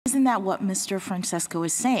Isn't that what Mr. Francesco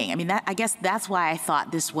is saying? I mean, I guess that's why I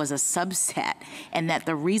thought this was a subset, and that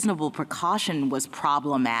the reasonable precaution was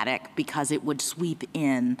problematic because it would sweep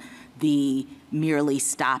in the merely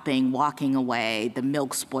stopping, walking away, the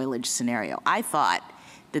milk spoilage scenario. I thought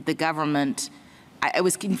that the government, I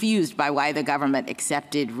was confused by why the government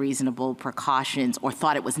accepted reasonable precautions or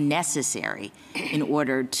thought it was necessary in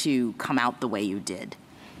order to come out the way you did.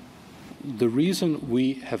 The reason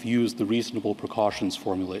we have used the reasonable precautions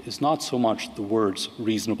formula is not so much the words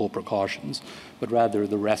reasonable precautions, but rather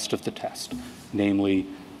the rest of the test, namely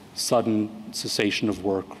sudden cessation of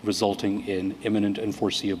work resulting in imminent and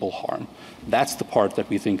foreseeable harm. That's the part that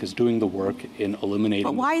we think is doing the work in eliminating.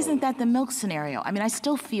 But why isn't that the milk scenario? I mean, I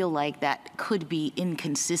still feel like that could be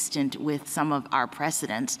inconsistent with some of our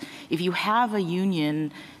precedents. If you have a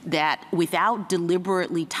union that, without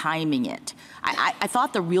deliberately timing it, I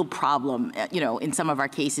thought the real problem, in some of our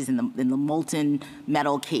cases, in the molten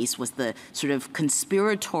metal case, was the sort of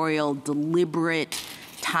conspiratorial, deliberate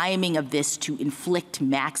timing of this to inflict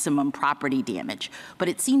maximum property damage. But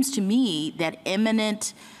it seems to me that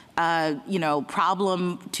imminent,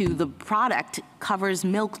 problem to the product covers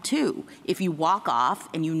milk too. If you walk off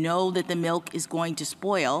and you know that the milk is going to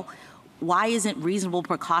spoil, why isn't reasonable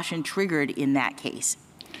precaution triggered in that case?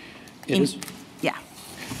 Yeah.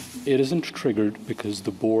 It isn't triggered because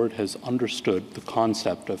the board has understood the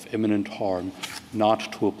concept of imminent harm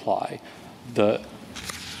not to apply. The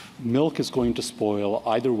milk is going to spoil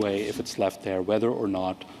either way if it's left there, whether or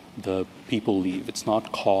not the people leave. It's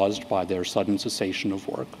not caused by their sudden cessation of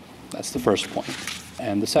work. That's the first point.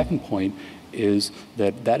 And the second point is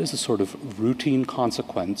that that is a sort of routine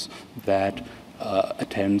consequence that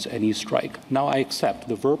attends any strike. Now, I accept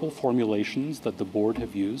the verbal formulations that the board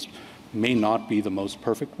have used may not be the most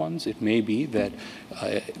perfect ones. It may be that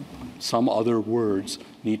some other words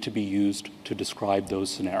need to be used to describe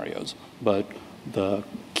those scenarios. But the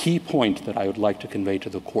key point that I would like to convey to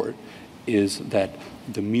the court is that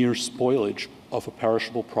the mere spoilage of a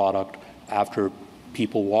perishable product after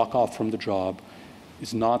people walk off from the job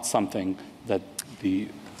is not something that the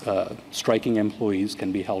striking employees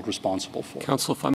can be held responsible for. Counsel, if I